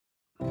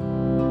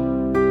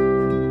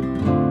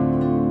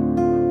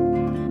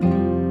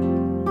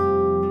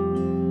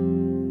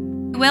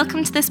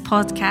welcome to this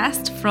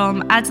podcast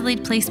from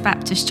Adelaide Place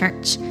Baptist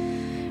Church.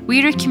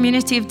 We're a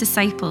community of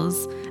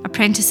disciples,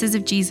 apprentices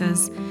of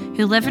Jesus,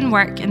 who live and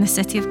work in the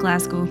city of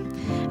Glasgow,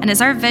 and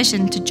it's our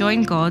vision to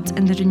join God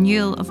in the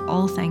renewal of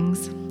all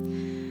things.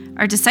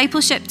 Our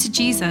discipleship to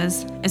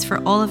Jesus is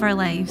for all of our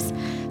lives,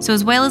 so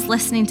as well as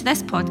listening to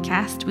this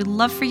podcast, we'd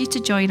love for you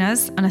to join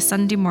us on a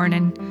Sunday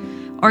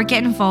morning, or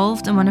get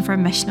involved in one of our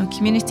missional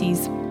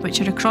communities, which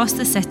are across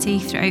the city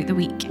throughout the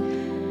week.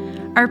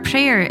 Our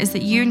prayer is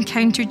that you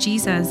encounter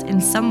Jesus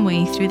in some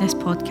way through this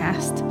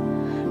podcast.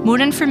 More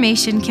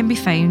information can be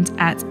found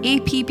at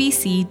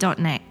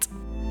apbc.net.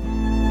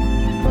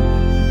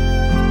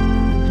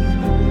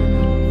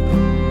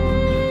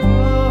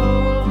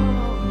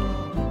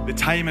 The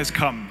time has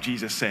come,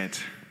 Jesus said.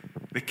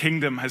 The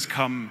kingdom has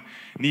come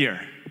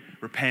near.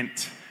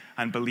 Repent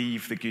and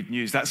believe the good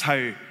news. That's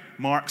how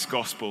Mark's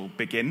gospel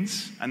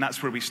begins, and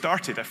that's where we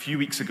started a few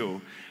weeks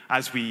ago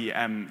as we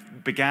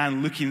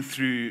began looking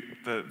through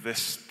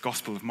this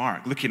Gospel of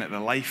Mark, looking at the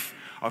life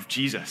of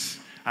Jesus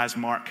as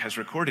Mark has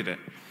recorded it.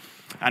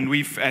 And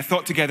we've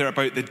thought together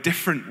about the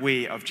different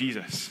way of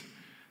Jesus,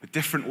 the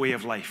different way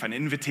of life, an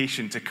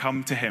invitation to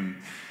come to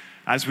him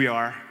as we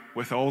are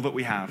with all that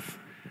we have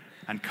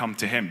and come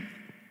to him.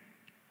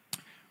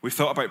 We've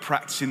thought about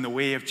practicing the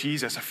way of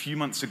Jesus a few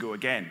months ago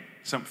again,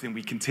 something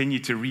we continue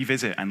to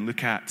revisit and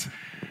look at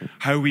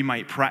how we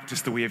might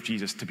practice the way of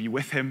Jesus, to be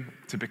with him,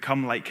 to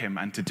become like him,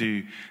 and to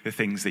do the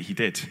things that he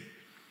did.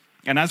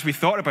 And as we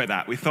thought about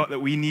that, we thought that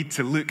we need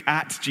to look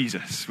at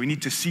Jesus. We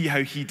need to see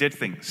how he did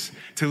things,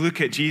 to look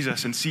at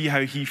Jesus and see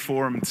how he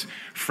formed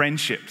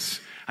friendships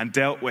and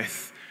dealt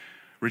with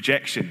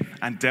rejection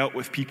and dealt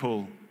with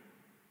people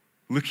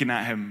looking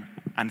at him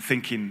and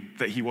thinking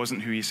that he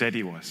wasn't who he said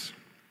he was,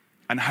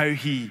 and how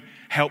he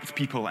helped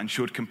people and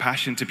showed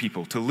compassion to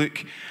people, to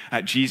look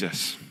at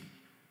Jesus.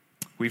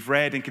 We've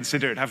read and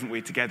considered, haven't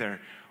we, together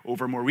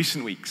over more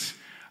recent weeks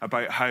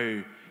about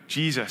how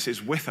Jesus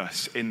is with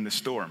us in the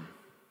storm,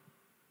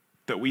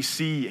 that we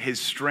see his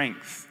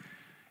strength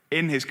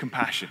in his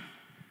compassion,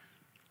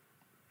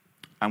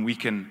 and we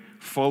can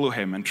follow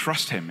him and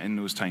trust him in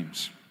those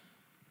times.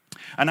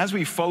 And as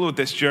we followed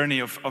this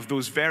journey of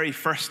those very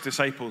first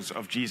disciples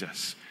of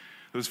Jesus,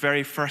 those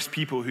very first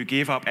people who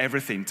gave up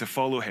everything to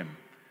follow him,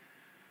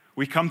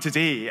 we come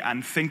today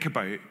and think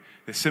about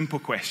the simple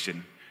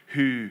question,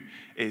 who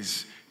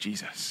is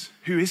Jesus?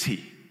 Who is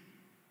he?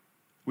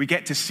 We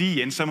get to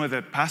see in some of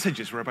the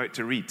passages we're about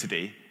to read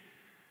today,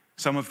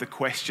 some of the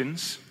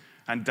questions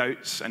and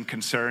doubts and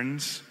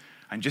concerns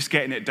and just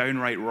getting it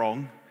downright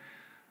wrong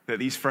that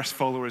these first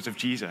followers of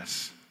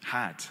Jesus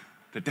had,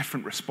 the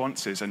different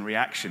responses and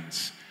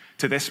reactions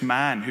to this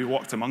man who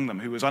walked among them,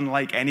 who was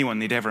unlike anyone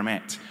they'd ever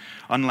met,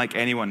 unlike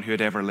anyone who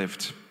had ever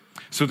lived.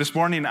 So this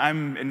morning,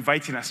 I'm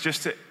inviting us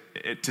just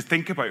to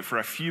think about for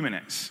a few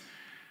minutes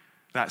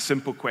that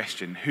simple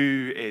question,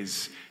 who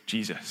is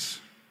Jesus?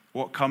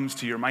 What comes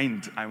to your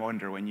mind, I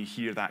wonder, when you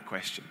hear that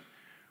question?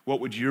 What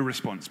would your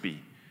response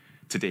be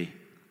today?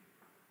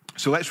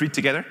 So let's read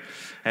together.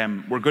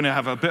 We're going to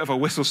have a bit of a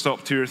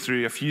whistle-stop tour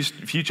through a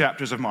few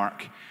chapters of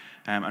Mark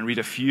and read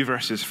a few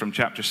verses from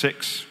chapter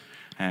 6,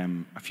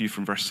 a few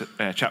from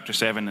chapter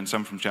 7, and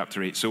some from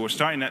chapter 8. So we're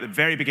starting at the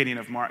very beginning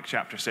of Mark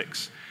chapter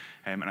 6,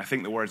 and I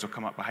think the words will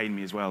come up behind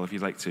me as well if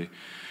you'd like to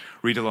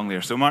read along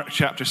there. So Mark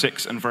chapter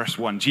 6 and verse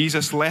 1.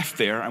 Jesus left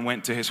there and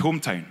went to his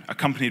hometown,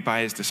 accompanied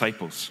by his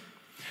disciples.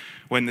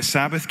 When the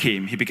Sabbath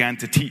came, he began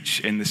to teach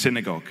in the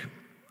synagogue.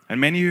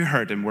 And many who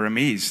heard him were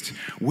amazed.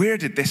 Where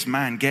did this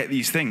man get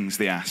these things,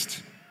 they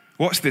asked.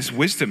 What's this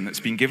wisdom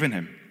that's been given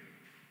him?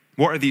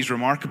 What are these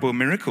remarkable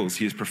miracles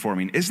he is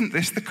performing? Isn't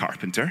this the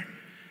carpenter?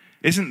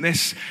 Isn't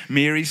this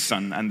Mary's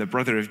son and the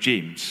brother of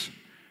James,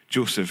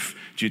 Joseph,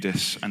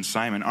 Judas, and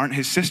Simon? Aren't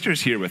his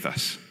sisters here with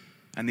us?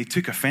 And they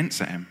took offense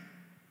at him.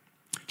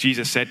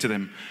 Jesus said to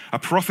them, a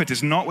prophet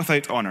is not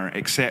without honor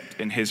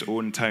except in his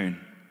own town,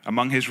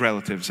 among his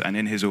relatives, and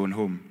in his own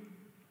home.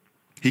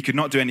 He could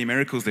not do any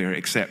miracles there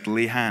except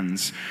lay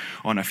hands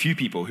on a few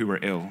people who were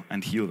ill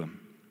and heal them.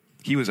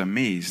 He was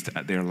amazed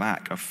at their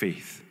lack of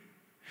faith.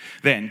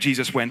 Then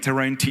Jesus went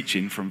around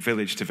teaching from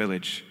village to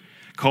village.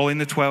 Calling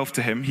the 12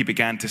 to him, he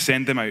began to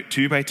send them out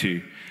 2 by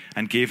 2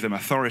 and gave them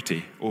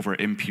authority over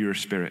impure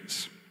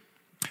spirits.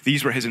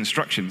 These were his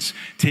instructions.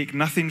 Take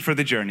nothing for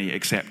the journey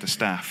except a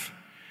staff.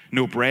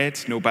 No bread,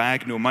 no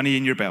bag, no money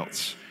in your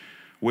belts.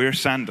 Wear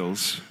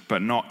sandals,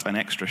 but not an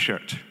extra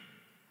shirt.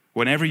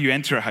 Whenever you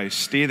enter a house,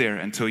 stay there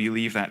until you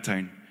leave that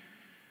town.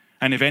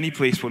 And if any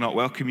place will not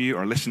welcome you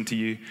or listen to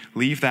you,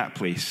 leave that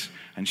place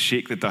and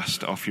shake the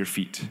dust off your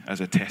feet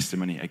as a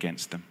testimony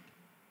against them.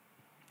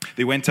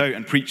 They went out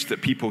and preached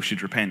that people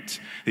should repent.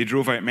 They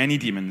drove out many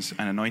demons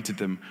and anointed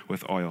them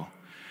with oil,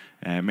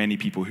 many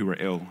people who were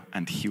ill,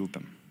 and healed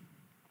them.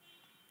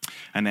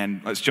 And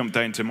then let's jump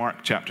down to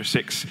Mark chapter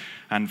 6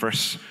 and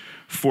verse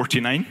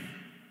 49,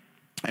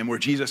 and where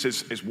Jesus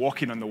is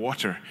walking on the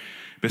water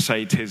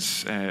beside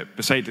his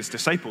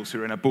disciples who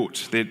were in a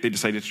boat. They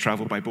decided to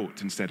travel by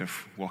boat instead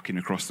of walking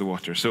across the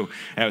water. So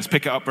let's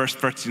pick it up, verse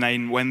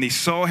 39. When they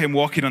saw him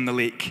walking on the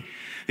lake,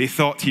 they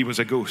thought he was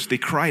a ghost. They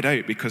cried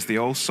out because they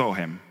all saw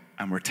him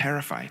and were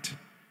terrified.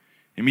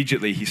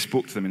 Immediately he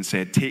spoke to them and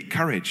said, "Take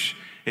courage,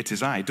 it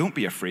is I. Don't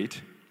be afraid."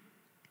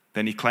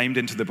 Then he climbed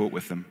into the boat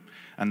with them,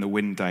 and the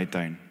wind died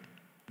down.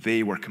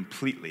 They were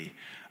completely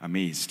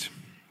amazed.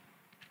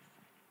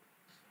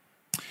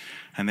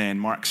 And then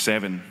Mark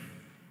 7,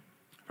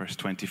 verse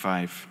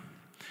 25.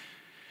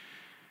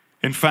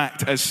 In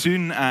fact, as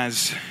soon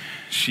as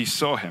she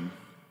saw him,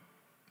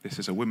 this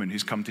is a woman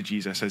who's come to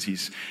Jesus as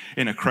he's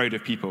in a crowd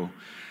of people.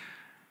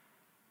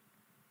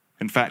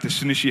 In fact, as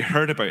soon as she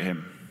heard about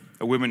him,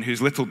 a woman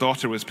whose little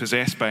daughter was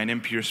possessed by an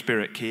impure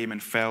spirit came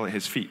and fell at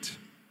his feet.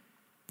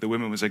 The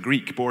woman was a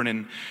Greek born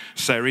in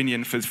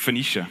Cyrene,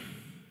 Phoenicia.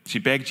 She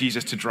begged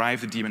Jesus to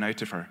drive the demon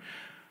out of her.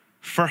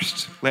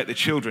 "First, let the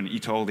children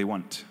eat all they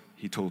want,"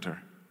 he told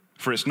her.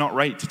 "For it's not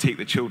right to take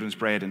the children's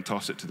bread and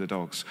toss it to the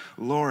dogs."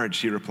 "Lord,"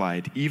 she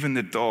replied, "even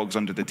the dogs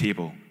under the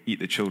table eat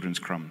the children's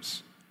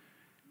crumbs."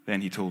 Then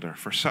he told her,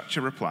 "For such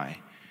a reply,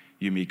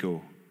 you may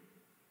go.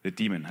 The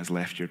demon has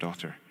left your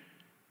daughter."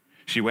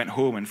 She went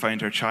home and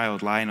found her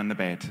child lying on the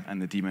bed,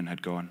 and the demon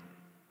had gone.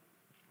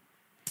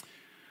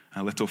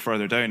 A little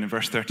further down in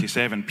verse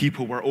 37,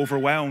 people were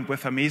overwhelmed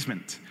with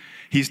amazement.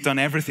 "He's done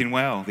everything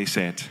well," they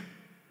said.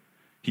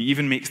 "He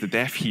even makes the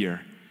deaf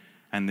hear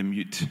and the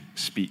mute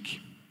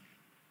speak."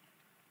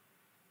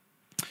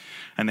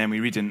 And then we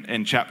read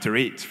in chapter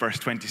 8, verse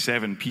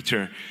 27,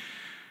 Peter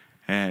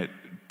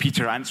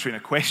answering a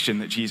question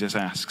that Jesus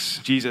asks.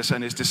 Jesus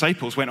and his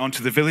disciples went on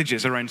to the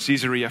villages around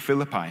Caesarea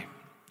Philippi.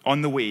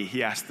 On the way,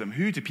 he asked them,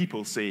 "Who do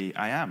people say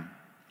I am?"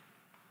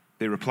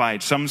 They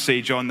replied, "Some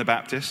say John the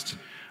Baptist,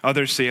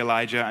 others say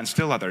Elijah, and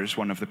still others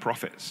one of the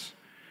prophets."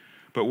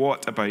 "But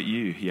what about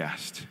you?" he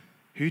asked.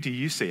 "Who do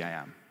you say I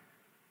am?"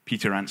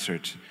 Peter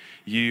answered,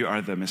 "You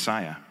are the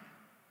Messiah."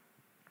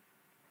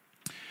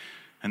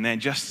 And then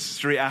just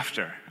straight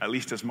after, at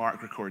least as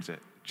Mark records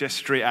it, just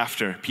straight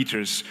after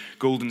Peter's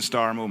golden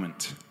star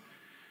moment,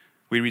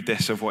 we read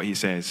this of what he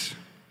says.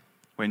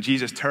 When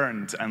Jesus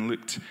turned and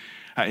looked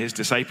at his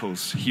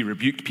disciples, he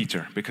rebuked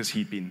Peter because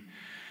he'd been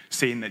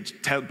saying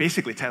that,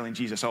 basically telling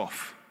Jesus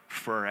off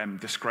for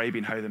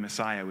describing how the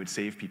Messiah would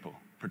save people,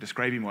 for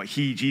describing what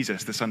he,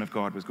 Jesus, the Son of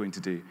God, was going to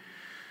do.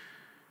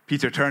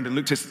 Peter turned and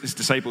looked at his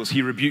disciples.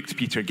 He rebuked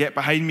Peter. "Get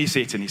behind me,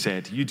 Satan," he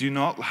said. "You do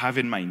not have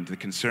in mind the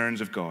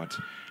concerns of God,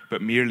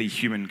 but merely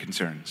human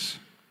concerns."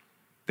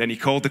 Then he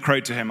called the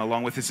crowd to him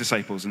along with his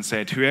disciples and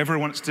said, "Whoever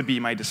wants to be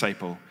my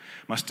disciple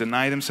must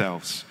deny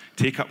themselves,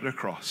 take up their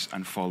cross,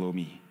 and follow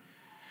me.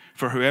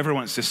 For whoever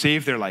wants to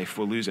save their life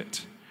will lose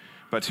it.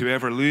 But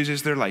whoever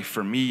loses their life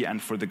for me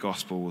and for the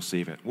gospel will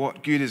save it.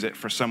 What good is it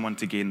for someone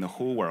to gain the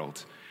whole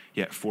world,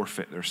 yet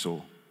forfeit their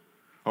soul?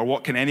 Or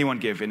what can anyone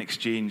give in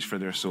exchange for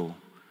their soul?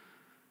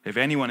 If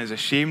anyone is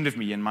ashamed of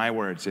me and my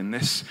words in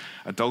this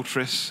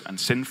adulterous and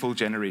sinful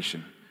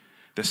generation,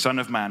 the Son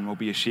of Man will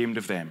be ashamed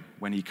of them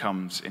when he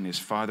comes in his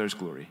Father's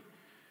glory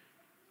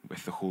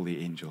with the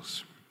holy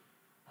angels."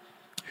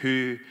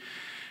 Who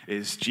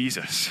is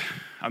Jesus?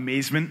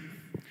 Amazement,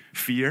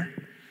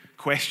 fear,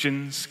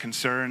 questions,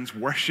 concerns,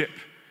 worship,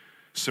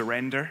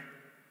 surrender.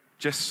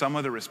 Just some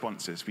of the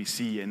responses we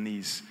see in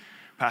these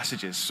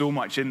passages. So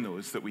much in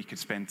those that we could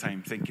spend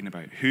time thinking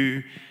about.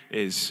 Who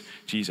is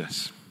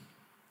Jesus?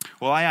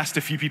 Well, I asked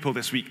a few people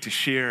this week to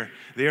share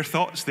their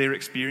thoughts, their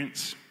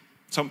experience,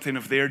 something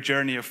of their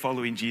journey of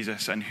following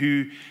Jesus and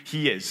who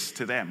he is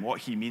to them,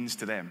 what he means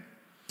to them.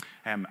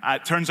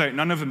 It turns out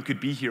none of them could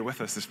be here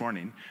with us this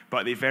morning,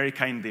 but they very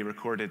kindly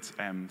recorded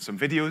some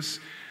videos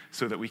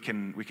so that we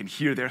can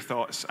hear their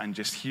thoughts and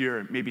just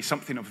hear maybe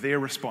something of their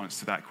response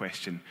to that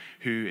question,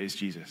 who is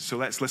Jesus? So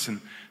let's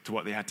listen to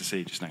what they had to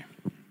say just now.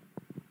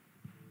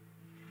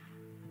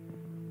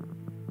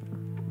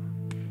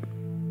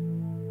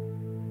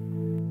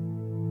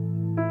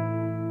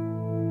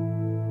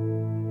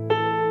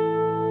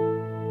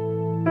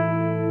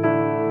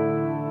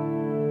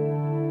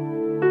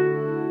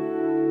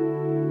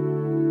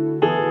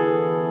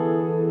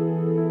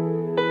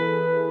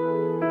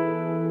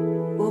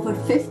 Over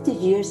 50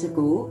 years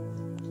ago,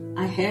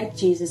 I heard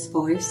Jesus'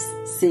 voice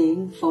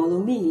saying,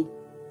 "Follow me."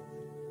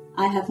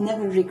 I have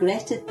never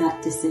regretted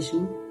that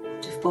decision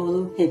to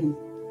follow him.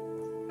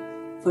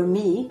 For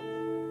me,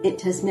 it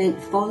has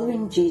meant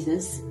following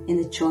Jesus in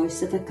the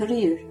choice of a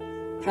career,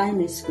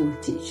 primary school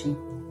teaching,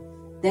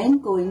 then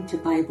going to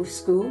Bible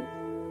school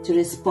to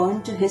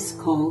respond to his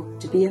call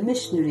to be a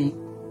missionary,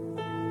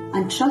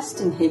 and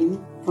trusting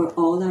him for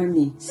all our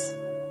needs.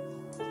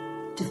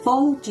 To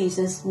follow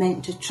Jesus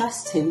meant to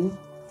trust him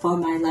for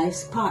my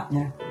life's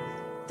partner,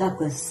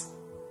 Douglas,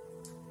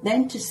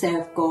 then to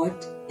serve God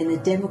in the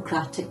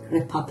Democratic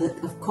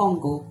Republic of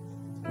Congo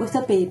with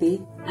a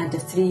baby and a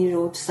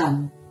 3-year-old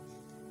son,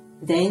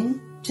 then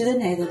to the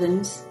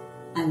Netherlands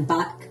and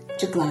back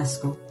to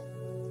Glasgow.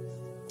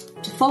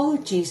 To follow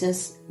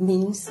Jesus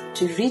means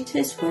to read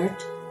his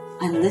word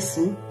and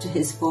listen to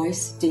his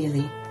voice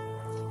daily.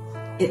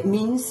 It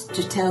means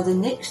to tell the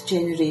next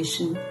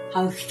generation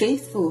how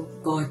faithful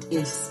God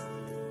is.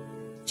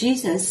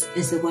 Jesus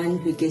is the one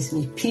who gives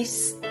me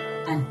peace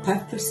and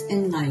purpose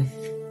in life.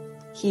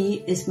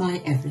 He is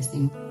my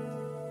everything.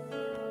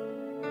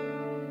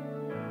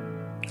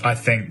 I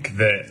think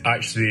that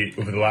actually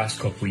over the last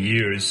couple of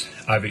years,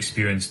 I've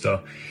experienced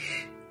a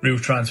real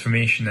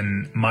transformation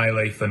in my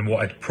life and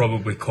what I'd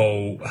probably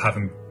call,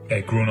 having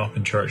grown up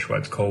in church, what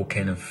I'd call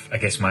kind of, I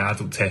guess, my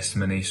adult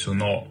testimony. So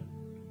not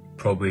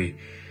probably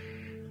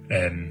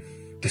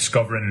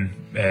discovering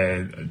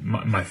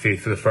my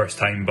faith for the first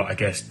time, but I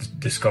guess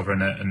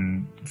discovering it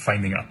and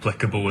finding it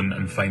applicable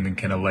and finding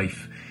kind of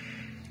life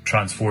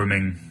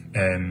transforming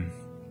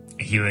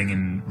healing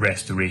and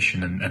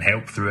restoration and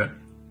help through it.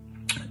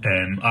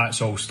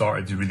 That's all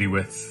started really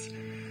with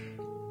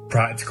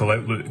practical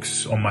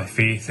outlooks on my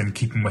faith and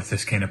keeping with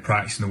this kind of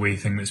practice in the way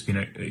thing that's been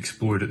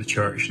explored at the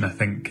church, and I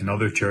think in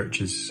other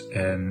churches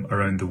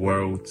around the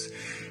world,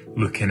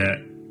 looking at,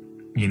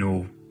 you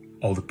know,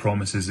 all the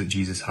promises that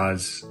Jesus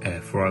has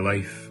for our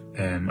life.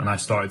 And I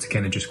started to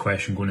kind of just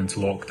question going into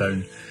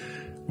lockdown,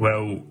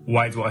 well,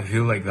 why do I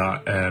feel like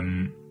that?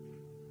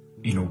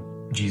 You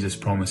know, Jesus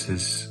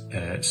promises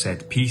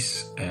said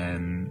peace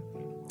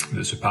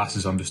that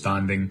surpasses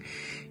understanding.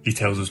 He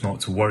tells us not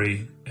to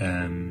worry.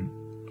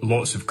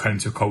 Lots of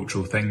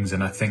countercultural things,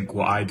 and I think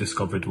what I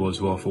discovered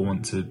was, well, if I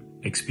want to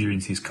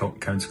experience these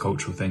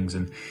countercultural things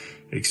and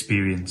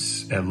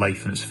experience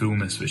life in its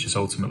fullness, which is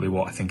ultimately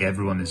what I think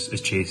everyone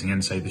is chasing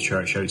inside the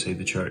church, outside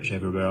the church,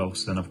 everywhere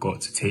else, then I've got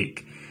to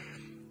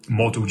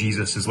model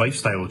Jesus'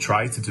 lifestyle,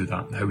 try to do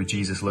that. How would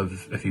Jesus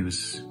live if he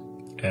was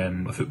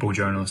a football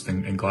journalist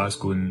in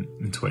Glasgow in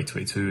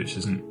 2022, which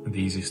isn't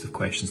the easiest of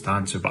questions to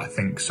answer, but I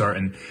think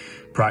certain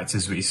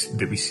practices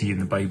that we see in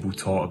the Bible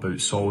taught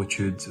about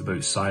solitude,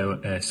 about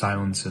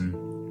silence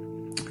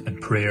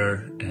and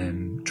prayer,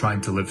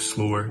 trying to live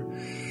slower,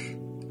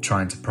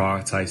 trying to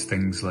prioritise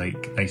things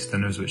like nice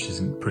dinners, which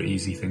isn't a pretty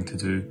easy thing to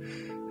do,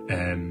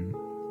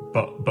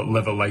 but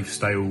live a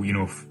lifestyle. You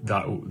know,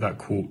 that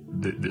quote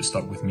that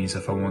stuck with me is,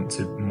 if I want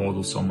to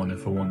model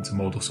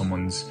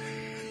someone's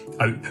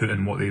output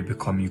and what they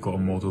become, you've got to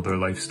model their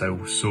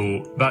lifestyle.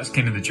 So that's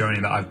kind of the journey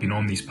that I've been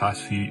on these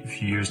past few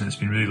years, and it's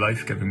been really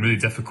life-giving, really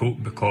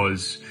difficult,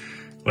 because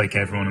like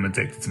everyone, I'm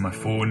addicted to my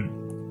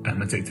phone,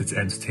 I'm addicted to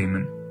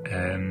entertainment,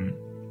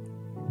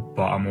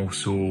 but I'm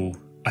also,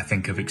 I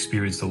think I've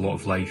experienced a lot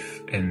of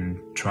life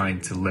in trying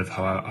to live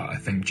how I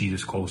think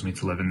Jesus calls me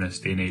to live in this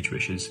day and age,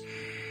 which is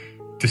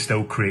to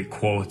still create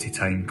quality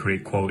time,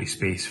 create quality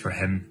space for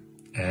him,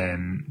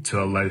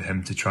 to allow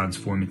him to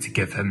transform me, to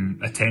give him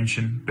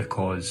attention,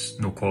 because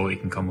no quality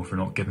can come if we're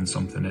not giving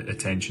something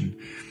attention,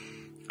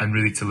 and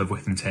really to live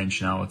with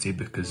intentionality,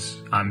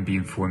 because I'm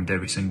being formed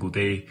every single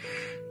day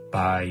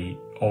by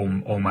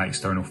all my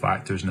external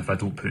factors, and if I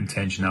don't put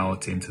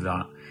intentionality into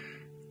that,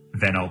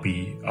 then I'll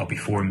be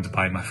formed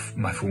by my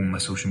phone, my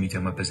social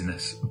media, my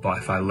business. But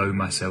if I allow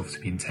myself to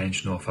be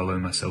intentional, if I allow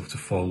myself to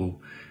follow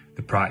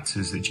the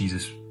practices that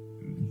Jesus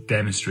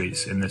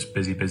demonstrates in this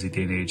busy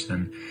day and age,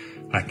 then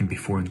I can be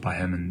formed by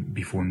him and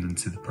be formed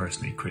into the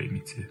person that he created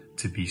me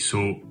to be.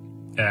 So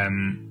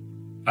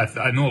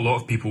I know a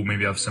lot of people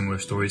maybe have similar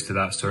stories to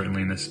that,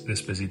 certainly in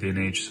this busy day and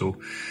age. So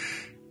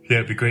yeah,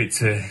 it'd be great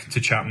to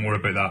chat more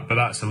about that. But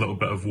that's a little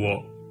bit of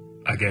what,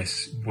 I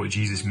guess, what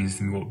Jesus means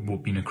to me,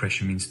 what being a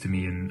Christian means to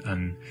me,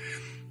 and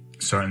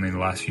certainly in the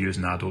last few years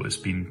as an adult, it's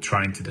been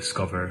trying to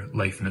discover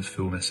life in its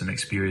fullness and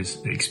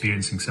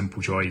experiencing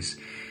simple joys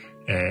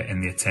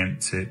in the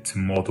attempt to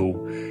model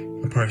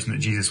the person that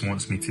Jesus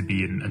wants me to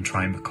be, and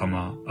try and become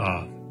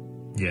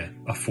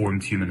a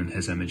formed human in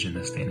his image in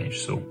this day and age.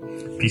 So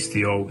peace to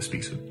you all.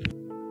 Speak soon.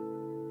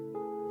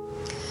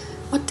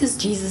 What does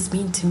Jesus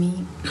mean to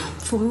me?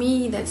 For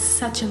me, that's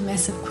such a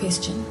massive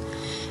question,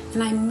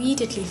 and I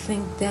immediately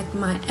think that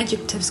my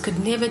adjectives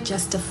could never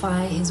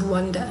justify his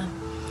wonder.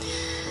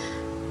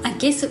 I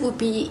guess it would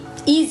be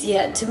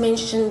easier to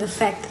mention the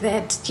fact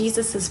that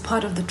Jesus is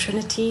part of the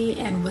Trinity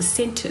and was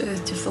sent to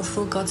earth to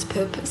fulfill God's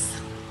purpose.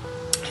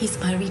 He's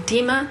my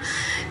Redeemer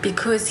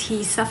because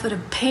he suffered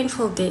a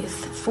painful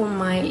death for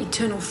my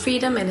eternal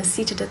freedom and is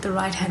seated at the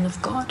right hand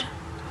of God.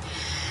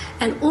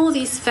 And all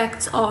these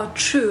facts are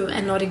true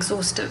and not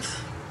exhaustive.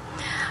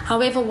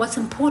 However, what's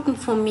important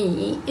for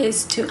me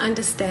is to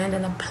understand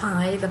and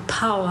apply the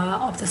power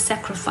of the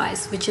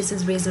sacrifice, which is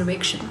his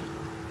resurrection,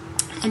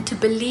 and to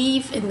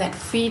believe in that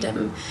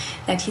freedom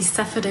that he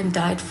suffered and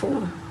died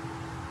for.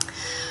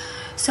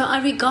 So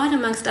I regard,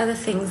 amongst other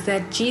things,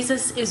 that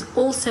Jesus is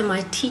also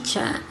my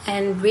teacher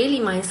and really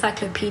my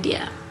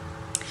encyclopedia.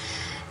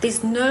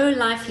 There's no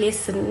life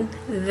lesson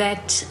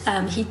that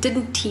he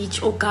didn't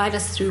teach or guide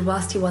us through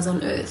whilst he was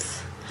on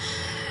earth.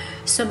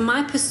 So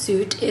my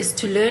pursuit is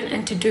to learn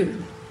and to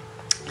do,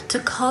 to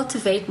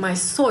cultivate my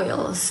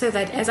soil so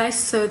that as I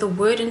sow the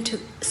word into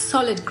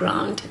solid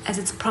ground, as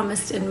it's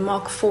promised in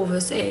Mark 4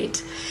 verse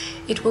 8,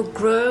 it will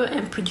grow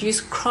and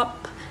produce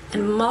crop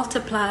and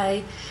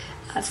multiply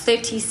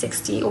 30,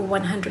 60 or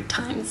 100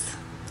 times.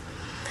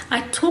 I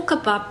talk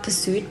about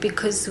pursuit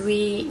because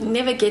we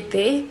never get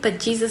there, but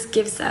Jesus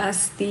gives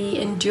us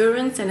the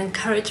endurance and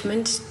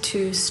encouragement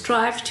to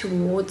strive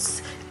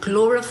towards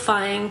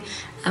glorifying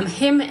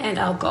Him and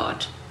our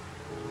God.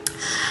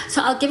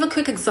 So I'll give a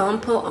quick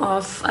example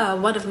of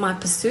one of my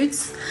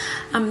pursuits.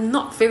 I'm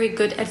not very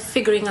good at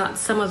figuring out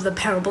some of the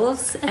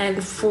parables,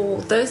 and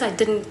for those I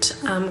didn't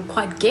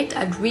quite get,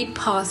 I'd read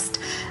past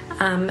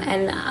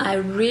and I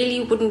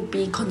really wouldn't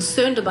be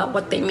concerned about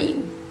what they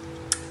mean.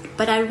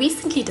 But I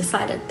recently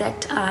decided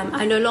that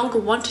I no longer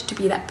wanted to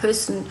be that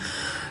person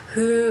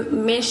who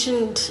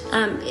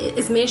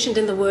is mentioned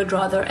in the word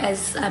rather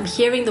as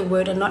hearing the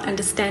word and not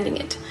understanding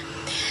it.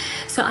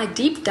 So I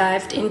deep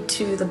dived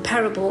into the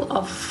parable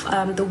of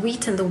the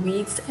wheat and the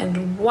weeds,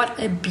 and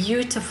what a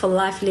beautiful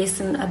life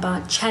lesson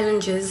about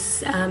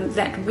challenges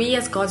that we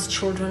as God's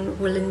children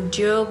will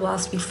endure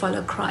whilst we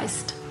follow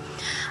Christ.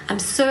 I'm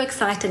so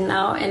excited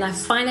now, and I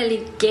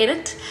finally get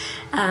it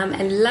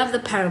and love the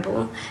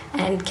parable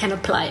and can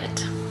apply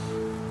it.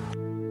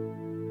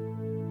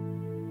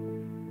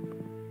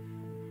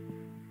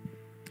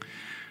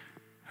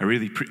 I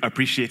really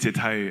appreciated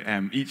how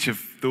each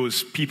of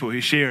those people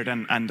who shared,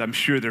 and I'm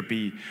sure there'd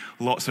be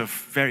lots of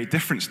very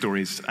different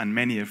stories, and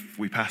many if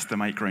we passed the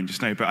mic around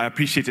just now, but I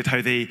appreciated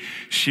how they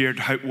shared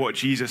what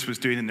Jesus was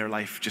doing in their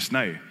life just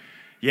now.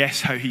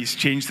 Yes, how he's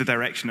changed the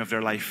direction of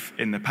their life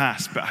in the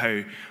past, but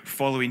how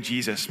following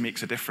Jesus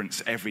makes a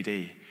difference every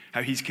day.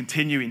 How he's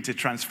continuing to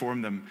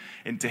transform them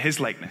into his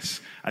likeness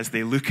as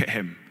they look at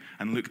him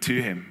and look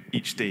to him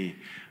each day.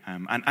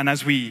 And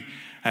as we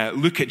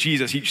look at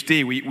Jesus each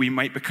day, we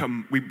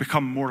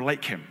become more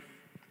like him.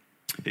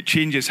 It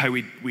changes how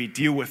we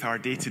deal with our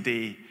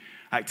day-to-day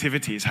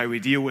activities, how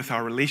we deal with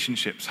our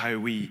relationships, how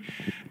we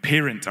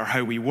parent, or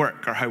how we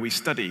work, or how we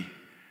study,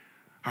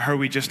 or how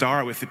we just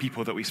are with the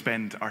people that we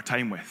spend our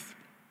time with.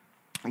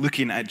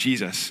 Looking at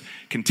Jesus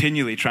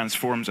continually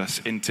transforms us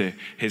into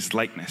his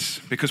likeness.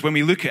 Because when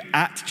we look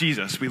at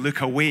Jesus, we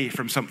look away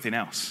from something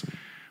else.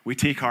 We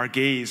take our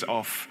gaze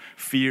off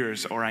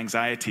fears or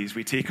anxieties.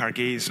 We take our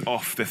gaze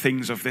off the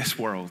things of this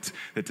world,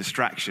 the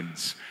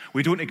distractions.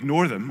 We don't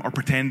ignore them or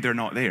pretend they're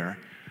not there,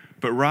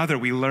 but rather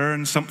we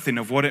learn something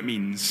of what it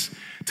means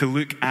to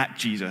look at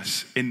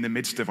Jesus in the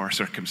midst of our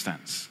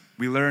circumstance.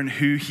 We learn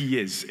who he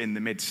is in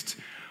the midst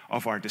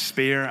of our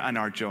despair and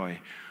our joy,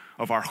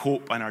 of our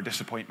hope and our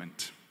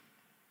disappointment.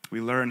 We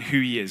learn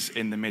who he is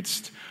in the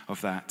midst of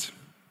that.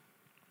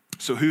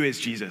 So who is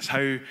Jesus?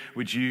 How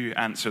would you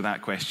answer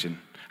that question?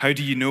 How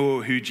do you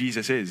know who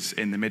Jesus is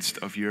in the midst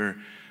of your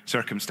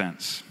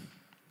circumstance?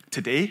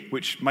 Today,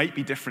 which might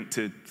be different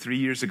to 3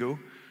 years ago,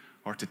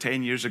 or to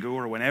 10 years ago,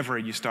 or whenever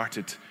you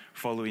started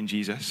following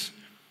Jesus.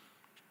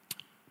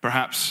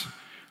 Perhaps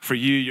for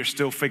you, you're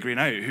still figuring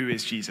out who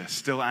is Jesus,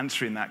 still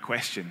answering that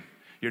question.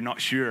 You're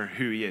not sure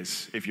who he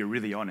is, if you're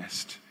really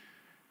honest.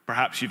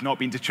 Perhaps you've not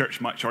been to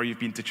church much, or you've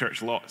been to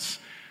church lots.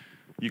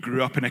 You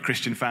grew up in a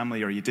Christian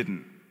family, or you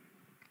didn't.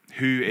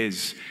 Who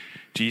is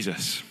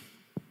Jesus?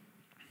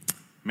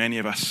 Many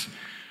of us,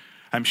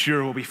 I'm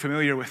sure, will be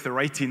familiar with the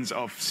writings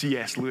of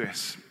C.S.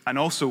 Lewis, and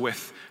also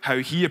with how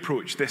he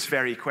approached this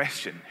very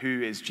question,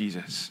 who is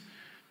Jesus?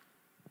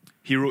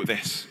 He wrote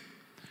this: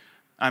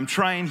 I'm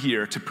trying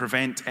here to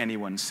prevent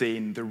anyone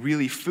saying the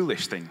really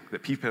foolish thing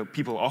that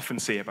people often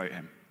say about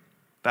him.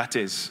 That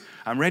is,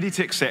 I'm ready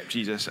to accept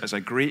Jesus as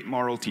a great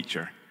moral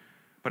teacher,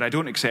 but I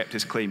don't accept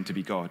his claim to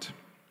be God.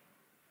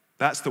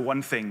 That's the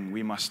one thing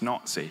we must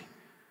not say.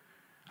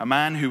 A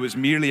man who was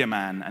merely a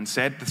man and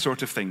said the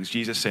sort of things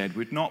Jesus said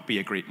would not be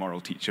a great moral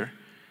teacher.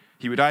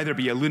 He would either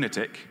be a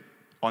lunatic,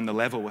 on the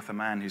level with a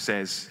man who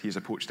says he's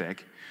a poached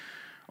egg,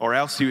 or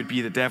else he would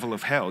be the devil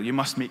of hell. You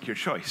must make your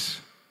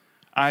choice.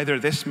 Either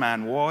this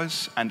man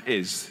was and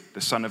is the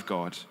Son of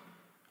God,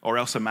 or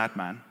else a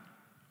madman,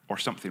 or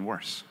something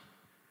worse.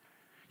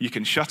 You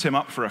can shut him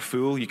up for a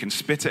fool, you can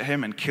spit at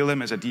him and kill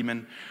him as a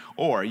demon,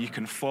 or you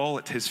can fall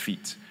at his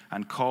feet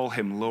and call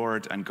him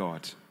Lord and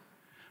God.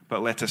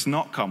 But let us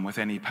not come with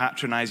any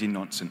patronizing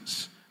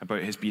nonsense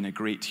about his being a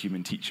great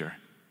human teacher.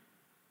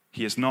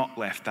 He has not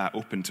left that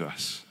open to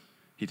us.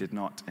 He did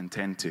not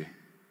intend to.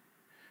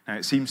 Now,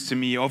 it seems to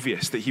me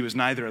obvious that he was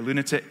neither a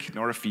lunatic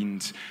nor a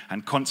fiend,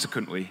 and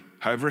consequently,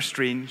 however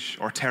strange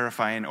or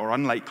terrifying or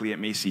unlikely it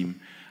may seem,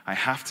 I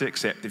have to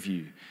accept the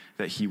view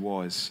that he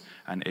was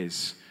and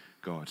is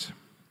God.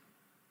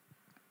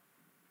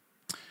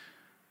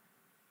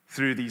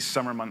 Through these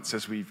summer months,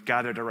 as we've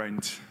gathered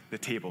around the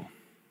table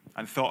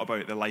and thought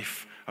about the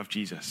life of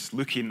Jesus,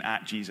 looking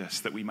at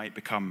Jesus that we might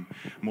become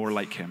more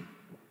like him,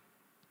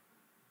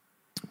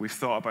 we've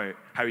thought about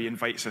how he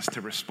invites us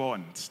to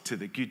respond to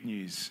the good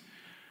news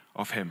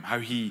of him, how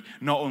he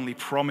not only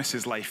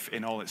promises life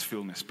in all its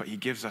fullness, but he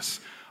gives us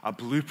a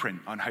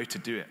blueprint on how to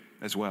do it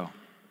as well.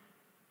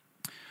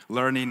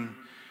 Learning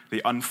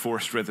the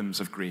unforced rhythms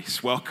of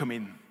grace,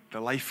 welcoming the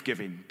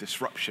life-giving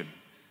disruption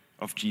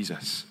of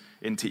Jesus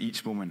into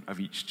each moment of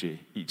each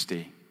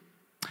day.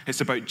 It's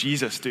about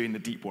Jesus doing the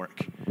deep work,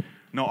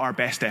 not our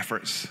best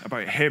efforts,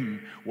 about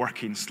him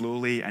working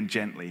slowly and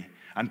gently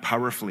and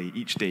powerfully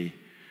each day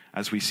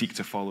as we seek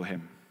to follow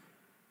him.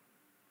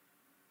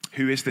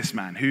 Who is this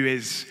man? Who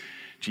is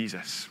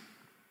Jesus?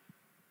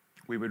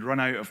 We would run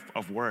out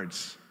of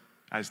words,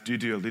 as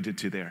Dudu alluded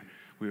to there.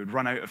 We would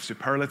run out of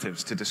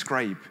superlatives to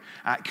describe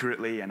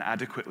accurately and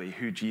adequately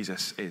who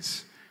Jesus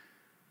is.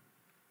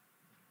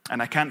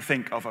 And I can't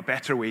think of a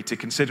better way to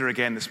consider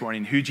again this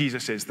morning who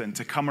Jesus is than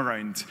to come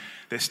around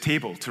this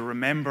table, to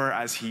remember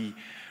as he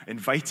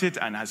invited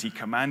and as he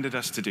commanded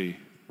us to do,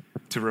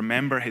 to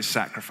remember his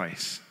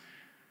sacrifice,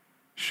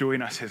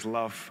 showing us his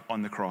love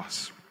on the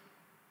cross.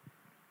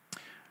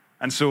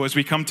 And so as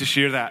we come to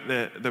share that,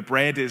 the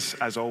bread is,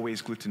 as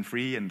always,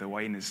 gluten-free and the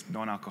wine is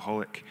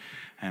non-alcoholic.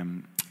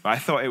 But I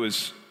thought it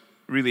was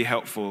really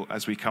helpful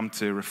as we come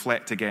to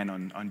reflect again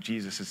on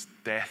Jesus'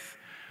 death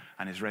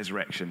and his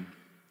resurrection.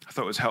 I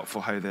thought it was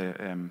helpful how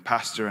the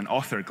pastor and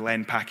author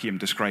Glenn Packiam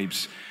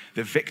describes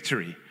the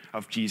victory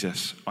of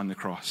Jesus on the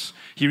cross.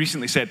 He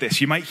recently said this: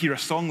 you might hear a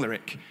song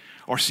lyric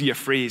or see a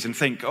phrase and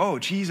think, oh,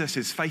 Jesus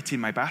is fighting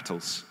my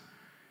battles.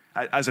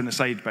 As an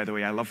aside, by the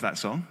way, I love that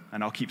song,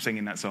 and I'll keep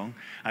singing that song.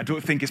 I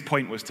don't think his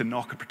point was to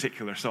knock a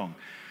particular song.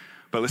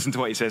 But listen to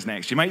what he says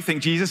next. You might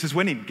think Jesus is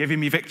winning, giving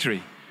me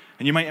victory.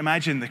 And you might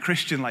imagine the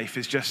Christian life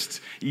is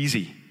just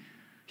easy.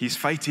 He's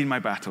fighting my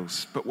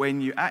battles. But when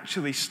you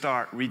actually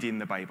start reading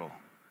the Bible,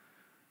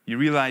 you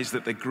realize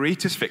that the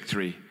greatest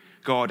victory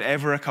God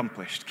ever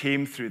accomplished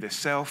came through the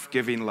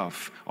self-giving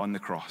love on the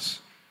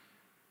cross.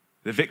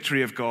 The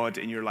victory of God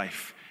in your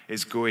life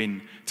is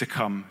going to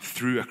come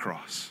through a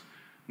cross,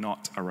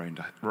 not around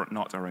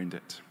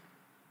it.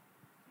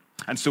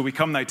 And so we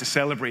come now to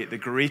celebrate the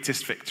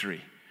greatest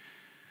victory,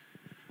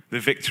 the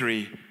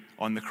victory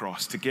on the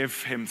cross, to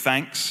give him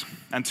thanks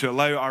and to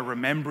allow our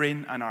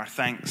remembering and our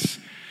thanks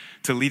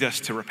to lead us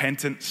to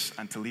repentance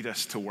and to lead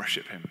us to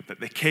worship him. That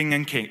the King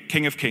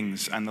of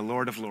Kings and the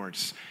Lord of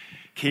Lords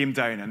came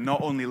down and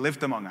not only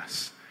lived among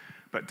us,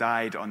 but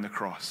died on the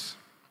cross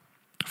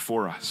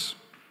for us,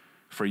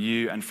 for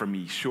you and for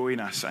me, showing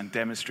us and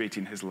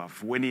demonstrating his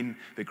love, winning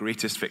the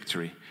greatest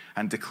victory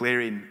and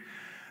declaring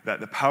that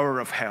the power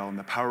of hell and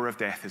the power of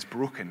death is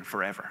broken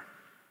forever.